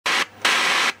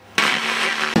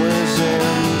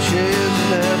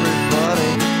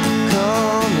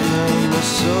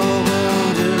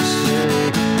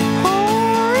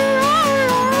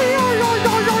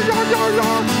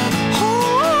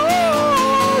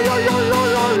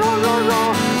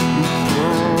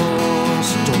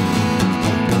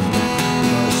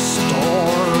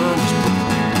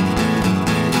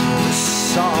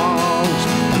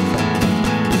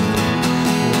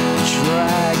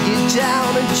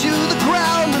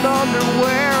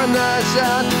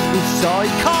sun. You saw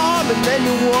you come and then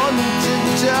you wanted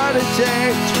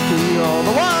eternity. You're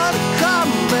the one to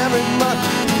come every month.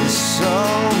 It's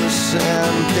all the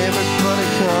same, everybody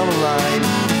come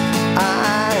alive.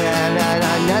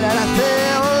 I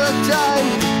feel all the time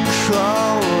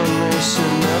calling this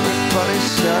and everybody's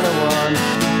son of one.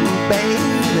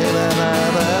 Baby,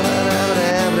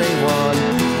 everyone.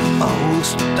 Oh,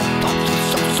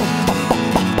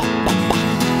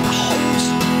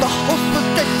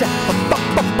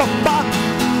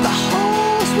 the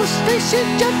host was station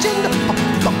judging the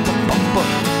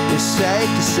it's safe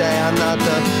to say I'm not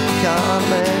the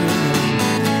common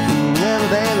never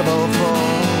available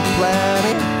for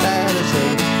plenty fantasy.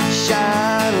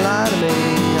 Shine light of me,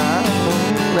 I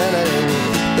won't let it in.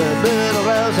 The little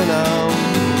rose and I'm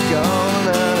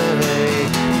gonna let it.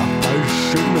 I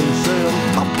shouldn't say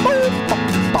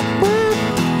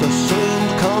the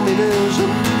sun's communism.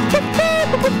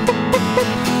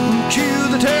 Cue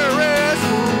the terrorists.